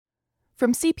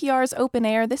From CPR's Open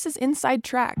Air, this is Inside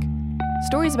Track.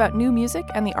 Stories about new music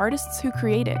and the artists who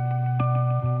create it.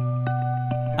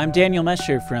 I'm Daniel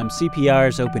Mesher from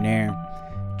CPR's Open Air.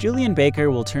 Julien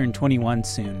Baker will turn 21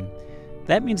 soon.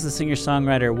 That means the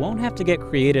singer-songwriter won't have to get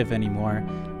creative anymore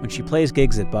when she plays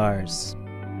gigs at bars.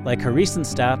 Like her recent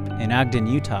stop in Ogden,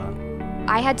 Utah.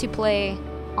 I had to play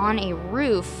on a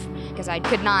roof because I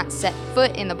could not set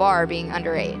foot in the bar being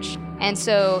underage. And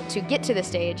so to get to the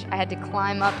stage, I had to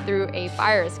climb up through a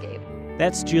fire escape.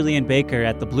 That's Julien Baker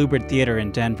at the Bluebird Theater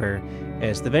in Denver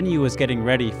as the venue was getting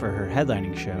ready for her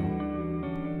headlining show.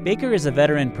 Baker is a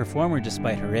veteran performer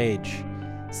despite her age.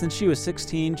 Since she was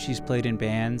 16, she's played in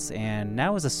bands and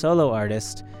now is a solo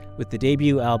artist with the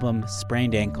debut album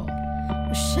Sprained Ankle.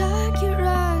 Wish I could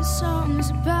write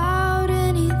songs about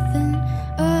anything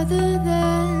other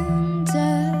than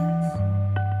death.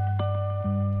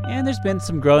 And there's been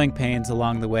some growing pains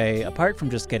along the way, apart from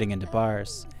just getting into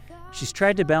bars. She's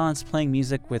tried to balance playing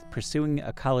music with pursuing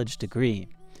a college degree.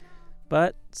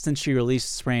 But since she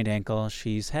released Sprained Ankle,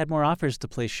 she's had more offers to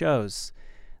play shows.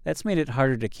 That's made it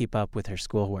harder to keep up with her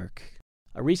schoolwork.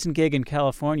 A recent gig in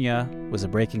California was a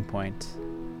breaking point.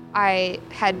 I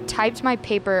had typed my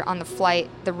paper on the flight,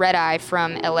 the red eye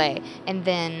from LA, and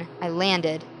then I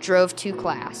landed, drove to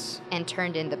class, and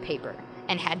turned in the paper,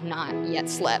 and had not yet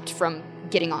slept from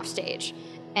getting off stage.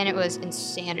 And it was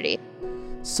insanity.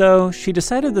 So she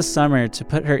decided this summer to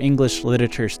put her English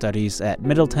literature studies at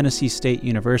Middle Tennessee State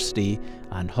University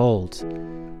on hold.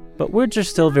 But words are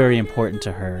still very important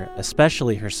to her,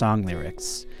 especially her song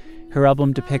lyrics. Her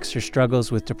album depicts her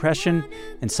struggles with depression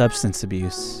and substance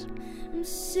abuse. I'm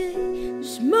sick,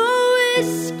 there's more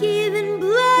whiskey than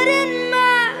blood in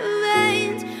my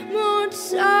veins, more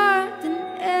tar than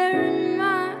air in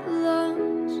my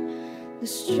lungs, the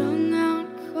strung out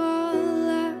call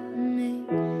I make.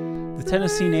 The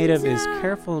Tennessee native is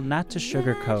careful not to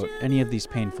sugarcoat any of these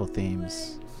painful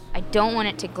themes. I don't want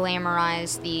it to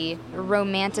glamorize the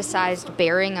romanticized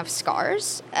bearing of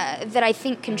scars that I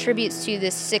think contributes to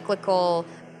this cyclical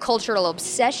cultural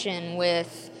obsession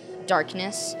with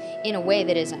darkness in a way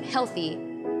that is unhealthy.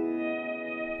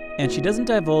 And she doesn't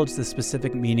divulge the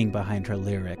specific meaning behind her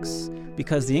lyrics,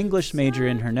 because the English major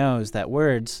in her knows that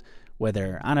words,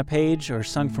 whether on a page or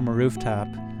sung from a rooftop,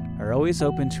 are always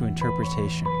open to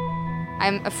interpretation.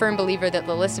 I'm a firm believer that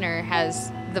the listener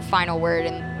has the final word,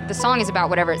 and the song is about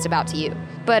whatever it's about to you.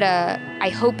 But I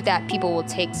hope that people will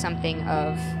take something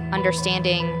of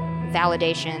understanding,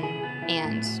 validation,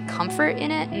 and comfort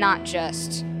in it, not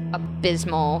just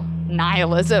abysmal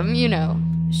nihilism, you know.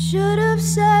 Should have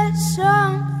said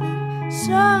something,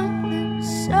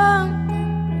 but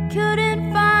I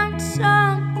couldn't find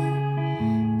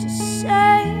something to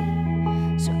say.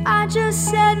 So I just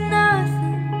said nothing.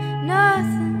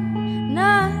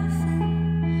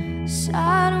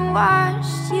 Sat and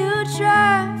watched you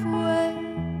drive away.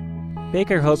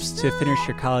 Baker hopes to finish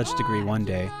her college degree one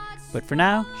day, but for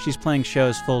now, she's playing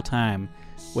shows full-time,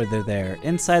 whether they're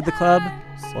inside the club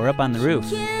or up on the roof.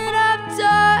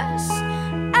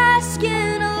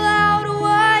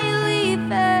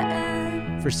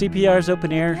 For CPR's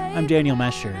Open Air, I'm Daniel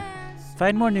Mesher.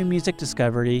 Find more new music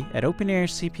discovery at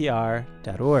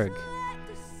openaircpr.org.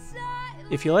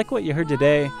 If you like what you heard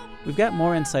today, we've got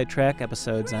more Inside Track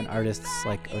episodes on artists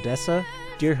like Odessa,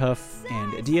 Deerhoof,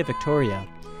 and Adia Victoria.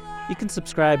 You can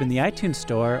subscribe in the iTunes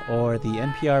Store or the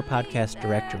NPR Podcast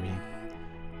Directory.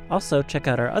 Also, check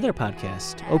out our other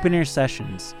podcast, Open Air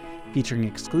Sessions, featuring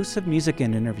exclusive music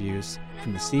and interviews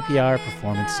from the CPR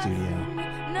Performance Studio.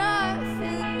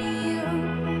 Nothing new,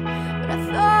 but I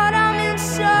thought I meant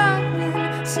something.